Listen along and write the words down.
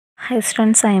Hi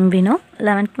students, I am Vino.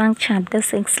 11th mark chapter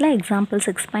 6 example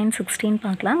 6.16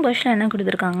 பார்க்கலாம். Question என்ன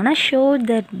கொடுத்துருக்காங்கன்னா show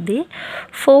that the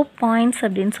 4 points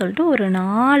அப்படின்னு சொல்லிட்டு ஒரு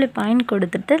 4 பாயிண்ட்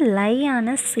கொடுத்துட்டு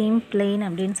லையான சேம் பிளேன்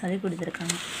அப்படின்னு சொல்லி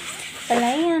கொடுத்துருக்காங்க. இப்போ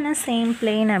லையான சேம்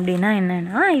பிளேன் அப்படின்னா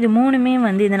என்னென்னா இது மூணுமே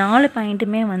வந்து இந்த 4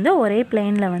 பாயிண்ட்டுமே வந்து ஒரே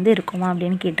பிளேனில் வந்து இருக்குமா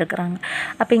அப்படின்னு கேட்டிருக்கிறாங்க.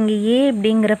 அப்போ இங்கே ஏ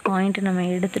அப்படிங்கிற பாயிண்ட் நம்ம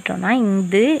எடுத்துட்டோம்னா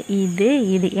இது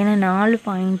ஏன்னா 4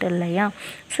 பாயிண்ட் இல்லையா.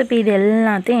 ஸோ இப்போ இது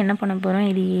எல்லாத்தையும் என்ன பண்ண போகிறோம்,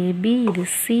 இது ஏபி, இது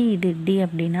சி, இது டி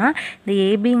அப்படின்னா இந்த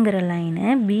ஏபிங்கிற லைனு,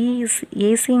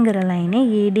 ஏசிங்கிற லைனு,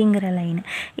 ஏடிங்கிற லைனு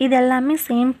இது எல்லாமே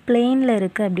சேம் பிளேனில்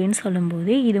இருக்குது அப்படின்னு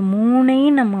சொல்லும்போது இது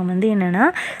மூணையும் நம்ம வந்து என்னென்னா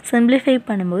சிம்பிளிஃபை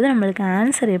பண்ணும்போது நம்மளுக்கு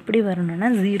ஆன்சர் எப்படி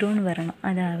வரணும்னா 0ன்னு வரணும்.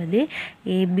 அதாவது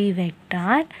ஏபி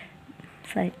வெக்டார்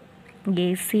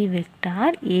ஏசி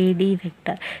வெக்டார் ஏடி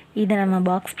வெக்டார் இதை நம்ம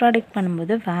பாக்ஸ் ப்ராடக்ட்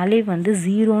பண்ணும்போது வேல்யூ வந்து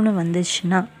 0ன்னு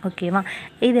வந்துச்சுன்னா ஓகேவா,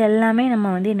 இது எல்லாமே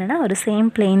நம்ம வந்து என்னென்னா ஒரு சேம்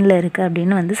பிளேனில் இருக்குது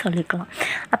அப்படின்னு வந்து சொல்லிக்கலாம்.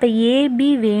 அப்போ ஏபி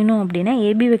வேணும் அப்படின்னா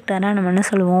ஏபி வெக்டாராக நம்ம என்ன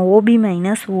சொல்லுவோம், ஓபி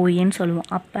மைனஸ் ஓஏன்னு சொல்லுவோம்.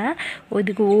 அப்போ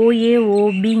இதுக்கு ஓஏ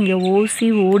ஓபி இங்கே ஓசி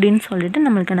ஓடின்னு சொல்லிட்டு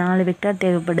நம்மளுக்கு 4 வெக்டார்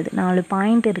தேவைப்படுது. 4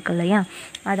 பாயிண்ட் இருக்கு இல்லையா,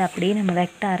 அதை அப்படியே நம்ம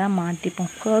வெக்டாராக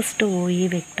மாற்றிப்போம். First OA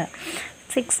vector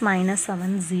 6 -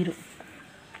 7 0.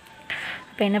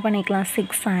 இப்போ என்ன பண்ணிக்கலாம்,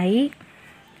 6i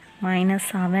 -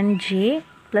 7j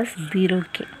 +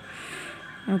 0k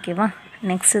ஓகேவா.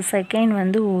 நெக்ஸ்ட்டு செகண்ட்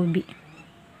வந்து ஓபி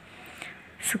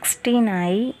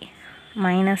 16i -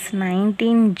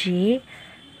 19j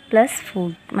 +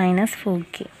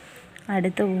 -4k.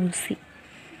 அடுத்து ஓசி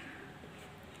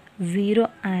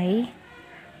 0i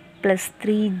 +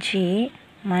 3j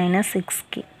 -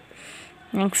 6k.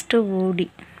 நெக்ஸ்ட்டு ஓடி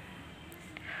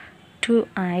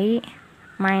 2i -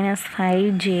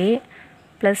 5j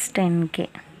 + 10k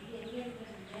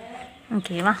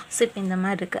ஓகேவா. ஸோ இப்போ இந்த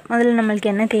மாதிரி இருக்குது. முதல்ல நம்மளுக்கு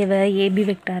என்ன தேவை, ஏபி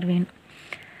வெக்டார் வேணும்.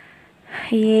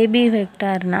 AB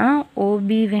வெக்டார்னா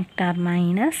OP vector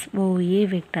minus OA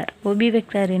vector. OP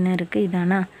vector என்ன இருக்குது,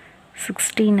 இதானா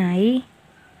 16i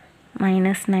 -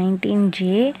 19j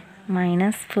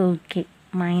 - 4k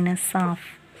minus of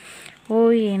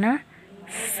ஓஏனா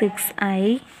 6i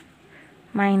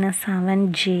 -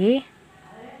 7j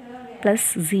 +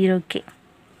 0k.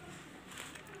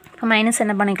 இப்போ மைனஸ்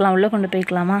என்ன பண்ணிக்கலாம், உள்ளே கொண்டு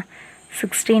போய்க்கலாமா.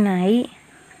 16i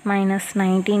 -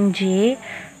 19j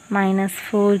 -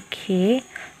 4k.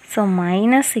 So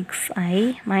 -6i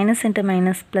minus into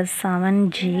minus plus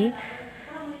 7j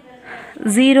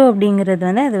 0 அப்படிங்கிறது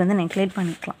வந்து அது வந்து நெக்லேட்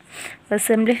பண்ணிக்கலாம். இப்போ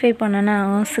சிம்பிளிஃபை பண்ணோன்னா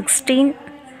 16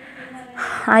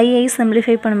 ஐ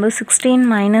சிம்பிளிஃபை பண்ணும்போது 16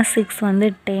 - 6 வந்து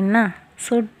 10.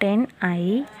 So 10i.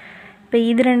 இப்போ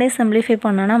இது ரெண்டே சிம்பிளிஃபை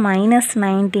பண்ணோன்னா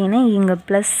 -19 இங்கே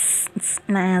ப்ளஸ்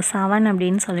 7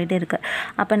 அப்படின்னு சொல்லிட்டு இருக்குது.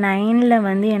 அப்போ 9ல்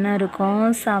வந்து என்ன இருக்கும்,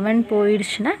 7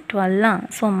 போயிடுச்சுன்னா 12.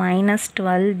 ஸோ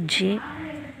 -12j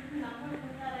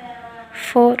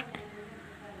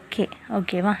 4k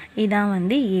ஓகேவா. இதான்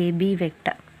வந்து ஏபி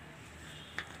வெக்டார்.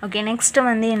 ஓகே, நெக்ஸ்ட்டு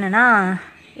வந்து என்னென்னா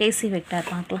ஏசி வெக்டார்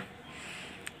பார்க்கலாம்.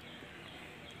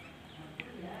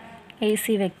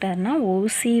 ஏசி வெக்டார்னா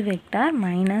ஓசி வெக்டார்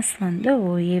மைனஸ் வந்து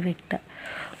ஓஏ வெக்டார்.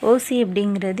 ஓசி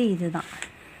அப்படிங்கிறது இதுதான்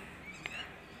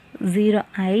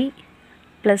 0i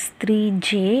 +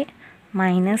 3j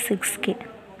 - 6k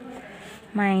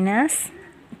minus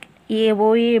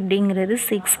OA அப்படிங்கிறது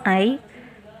 6i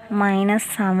 -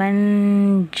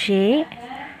 7j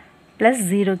 +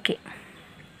 0k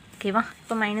ஓகேவா.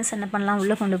 இப்போ மைனஸ் என்ன பண்ணலாம்,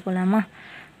 உள்ளே கொண்டு போகலாமா.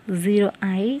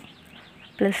 0i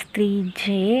 + 3j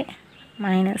 -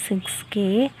 6k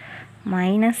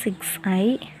 -6i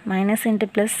minus into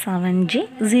plus 7j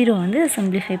 0 வந்து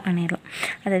சிம்பிளிஃபை பண்ணிடலாம்,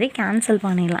 அதாவது கேன்சல்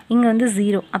பண்ணிடலாம். இங்கே வந்து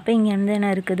 0, அப்போ இங்கே வந்து என்ன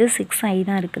இருக்குது, 6i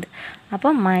தான் இருக்குது. அப்போ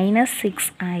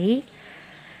 -6i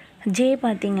j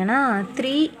பார்த்திங்கன்னா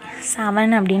 3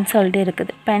 7 அப்படின்னு சொல்லிட்டு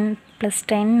இருக்குது. 10 +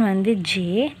 10 வந்து j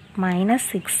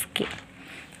 -6k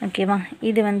ஓகேவா.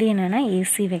 இது வந்து என்னென்னா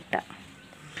ஏசி வெக்டார்.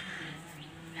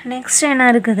 நெக்ஸ்ட்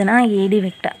என்ன இருக்குதுன்னா ஏடி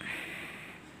வெக்டார்.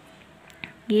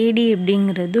 ஏடி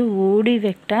அப்படிங்கிறது ஓடி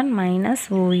வெக்டார் மைனஸ்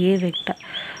ஓஏ வெக்டார்.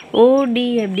 ஓடி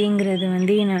அப்படிங்கிறது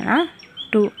வந்து என்னென்னா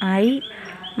 2i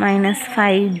 -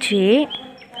 5j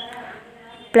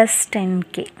 +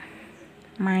 10k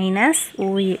minus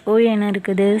OA என்ன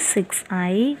இருக்குது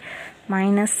 6i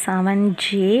 - 7j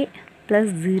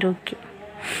 + 0k.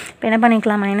 இப்போ என்ன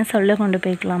பண்ணிக்கலாம், மைனஸ் உள்ள கொண்டு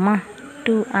போய்க்கலாமா.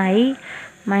 2i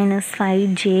 -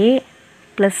 5j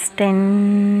 +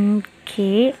 10k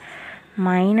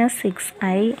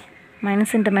 -6i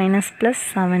minus into minus plus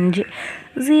 7j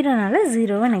 0னால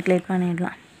 0வை நெக்லேட்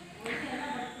பண்ணிடலாம்.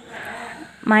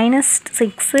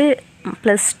 -6 +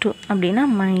 2 அப்படின்னா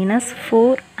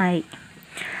 -4i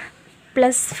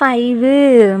 -5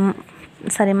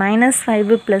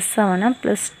 +7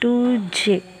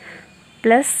 +2j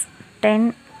ப்ளஸ்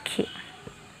 10k.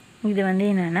 இது வந்து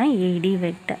என்னென்னா ஏடி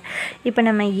வெக்டர். இப்போ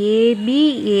நம்ம ஏபி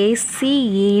ஏசி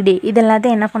ஏடி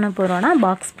இதெல்லாத்தையும் என்ன பண்ண போகிறோன்னா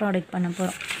பாக்ஸ் ப்ராடக்ட் பண்ண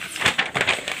போகிறோம்.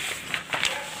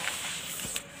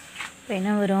 இப்போ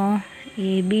என்ன வரும்?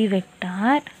 ஏபி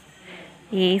வெக்டார்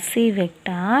ஏசி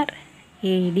வெக்டார்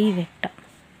ஏடி வெக்டார்.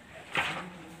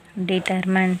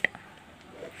 டிட்டர்மெண்ட்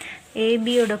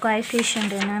ஏபியோட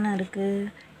கோஎஃபிஷியன்ட் என்னென்ன இருக்குது?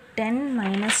 10 -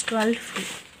 12 4.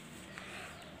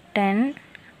 10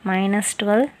 -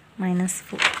 12 -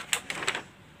 4.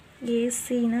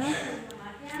 ஏசினா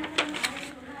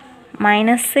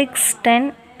 -6 10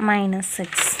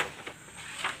 -6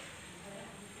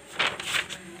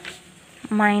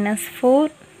 -4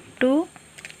 2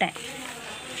 10.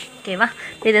 ஓகேவா?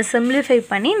 இதை சிம்பிளிஃபை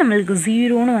பண்ணி நம்மளுக்கு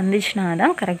 0ன்னு வந்துச்சுன்னா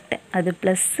தான் கரெக்டு. அது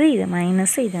ப்ளஸ்ஸு, இது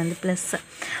மைனஸு, இது வந்து ப்ளஸ்ஸு.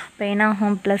 இப்போ என்ன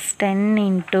ஆகும்? ப்ளஸ் 10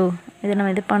 இன்ட்டு இது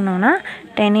நம்ம இது பண்ணோன்னா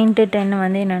 10 × 10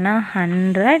 வந்து என்னென்னா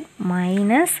 100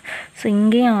 மைனஸ். ஸோ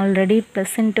இங்கேயும் ஆல்ரெடி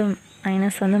ப்ளஸ் இன்ட்டு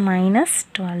மைனஸ் வந்து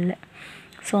 -12.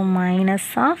 ஸோ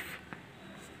 -12.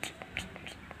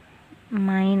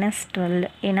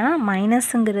 ஏன்னா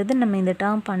மைனஸுங்கிறது நம்ம இந்த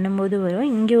டேர்ம் பண்ணும்போது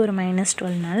வரும். இங்கே ஒரு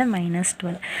 -12னால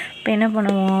 -12. இப்போ என்ன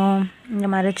பண்ணுவோம்? இங்கே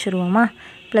மறைச்சிருவோமா?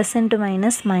 Plus into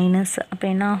minus minus. அப்போ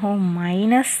என்ன ஆகும்?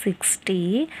 -60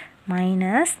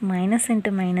 மைனஸ் மைனஸ்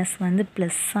இன்ட்டு மைனஸ் வந்து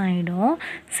ப்ளஸ் ஆகிடும்.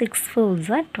 6 4s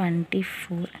are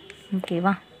 24.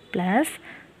 ஓகேவா? ப்ளஸ்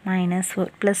 -4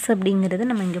 ப்ளஸ் அப்படிங்கிறது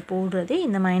நம்ம இங்கே போடுறது,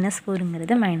 இந்த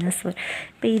 -4ங்கிறது -4.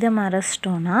 இப்போ இதை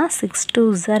மறைச்சிட்டோன்னா 6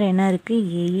 2s are என்ன இருக்குது?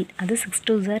 8. அது 6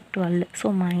 2s are 12. So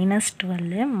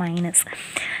 -12 minus.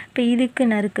 இப்போ இதுக்கு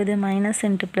என்ன இருக்குது? மைனஸ்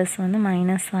இன்ட்டு ப்ளஸ் வந்து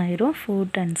மைனஸ் ஆயிரும். 4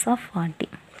 10s are 40.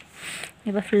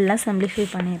 இப்போ ஃபுல்லாக சிம்பிளிஃபை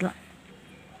பண்ணிடலாம்.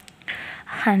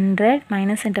 100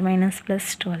 minus into minus plus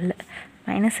 12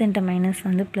 minus into minus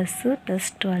வந்து ப்ளஸ்ஸு ப்ளஸ்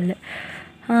 12.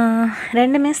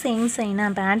 ரெண்டுமே சேம் சைனா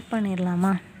இப்போ ஆட்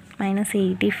பண்ணிடலாமா?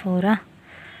 -84.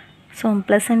 So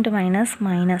plus into minus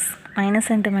minus minus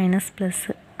into minus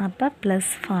plus அப்போ ப்ளஸ்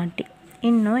 40.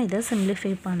 இன்னும் இதை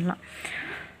சிம்பிளிஃபை பண்ணலாம்.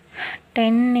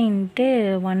 10 ×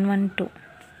 112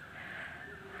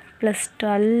 ப்ளஸ்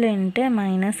 12 ×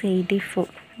 -84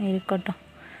 இருக்கட்டும்.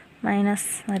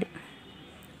 -4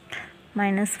 ×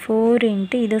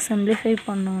 இதை சிம்பிளிஃபை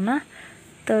பண்ணோன்னா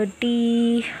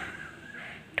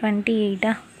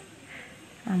 28.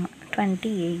 ஆமாம்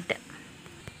 28.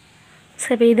 ஸோ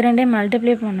இப்போ இது ரெண்டையும்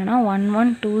மல்டிப்ளை பண்ணோன்னா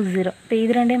 1120. இப்போ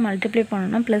இது ரெண்டையும் மல்டிப்ளை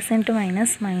பண்ணோன்னா ப்ளஸ் இன்ட்டு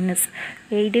மைனஸ் மைனஸ்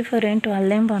 84 ×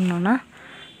 12 பண்ணோன்னா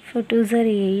 4 2s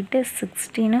are 8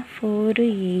 16 4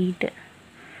 8.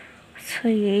 ஸோ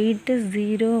 8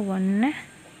 0 1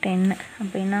 10.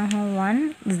 அப்போ என்ன ஆகும்?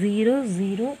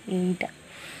 1008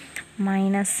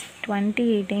 மைனஸ்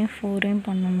 28 4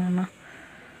 பண்ணோம்னா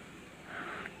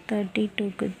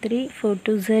 32க்கு 3 4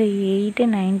 2s are 8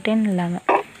 9 10 11.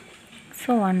 ஸோ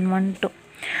 112.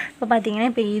 இப்போ பார்த்தீங்கன்னா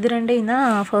இப்போ இது ரெண்டையும் தான்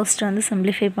ஃபர்ஸ்ட் வந்து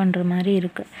சிம்பிளிஃபை பண்ணுற மாதிரி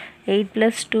இருக்குது. 8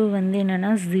 + 2 வந்து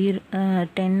என்னென்னா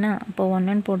 10. அப்போ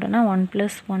 1 போட்டோன்னா 1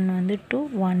 + 1 வந்து 2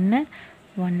 1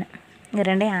 1. இந்த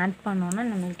ரெண்டையும் ஆட் பண்ணோன்னா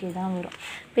நம்மளுக்கு இதான் வரும்.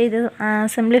 இப்போ இது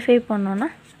சிம்பிளிஃபை பண்ணோன்னா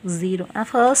 0. நான்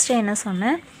ஃபர்ஸ்ட்டு என்ன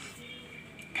சொன்னேன்?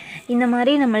 இந்த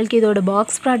மாதிரி நம்மளுக்கு இதோட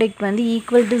பாக்ஸ் ப்ராடக்ட் வந்து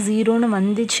ஈக்குவல் டு 0ன்னு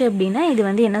வந்துச்சு அப்படின்னா இது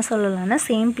வந்து என்ன சொல்லலாம்னா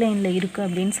சேம் பிளேனில் இருக்குது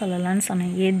அப்படின்னு சொல்லலாம்னு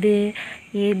சொன்னேன். எது?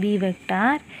 ஏபி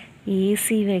வெக்டார்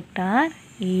ஏசி வெக்டார்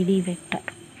ஏடி வெக்டார்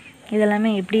இதெல்லாமே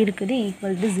எப்படி இருக்குது?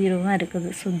 ஈக்குவல் டு 0வாக இருக்குது.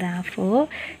 So therefore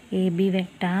AB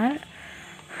vector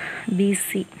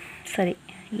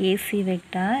AC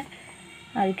vector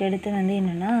அதுக்கு அடுத்து வந்து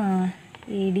என்னென்னா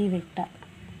ஏடி வெக்டார்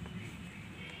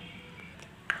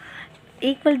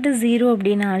ஈக்குவல் டு 0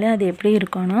 அப்படின்னாலே அது எப்படி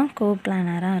இருக்கணும்?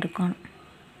 கோப்ளானராக இருக்கணும்.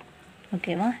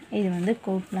 ஓகேவா? இது வந்து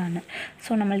கோப்ளானர். ஸோ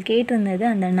நம்மளுக்கு கேட்டிருந்தது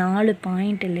அந்த 4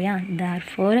 பாயிண்ட் இல்லையா?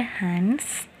 தேர்ஃபோர்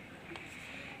ஹென்ஸ்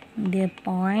தி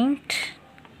பாயிண்ட்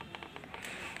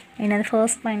என்னது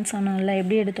ஃபர்ஸ்ட் பாயிண்ட் சொன்னோம்ல,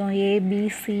 எப்படி எடுத்தோம்?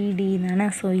 ஏபிசிடி தானே.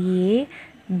 ஸோ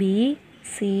ஏபிசிடி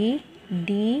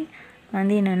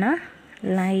வந்து என்னென்னா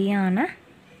லையான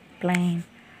பிளைன்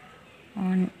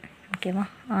ஆன். ஓகேவா?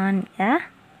 On a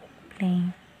plane.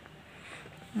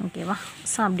 ஓகேவா?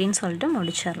 ஸோ அப்படின்னு சொல்லிட்டு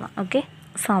முடிச்சிடலாம். ஓகே.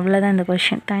 ஸோ அவ்வளோதான் இந்த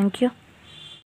கொஷின். தேங்க்யூ.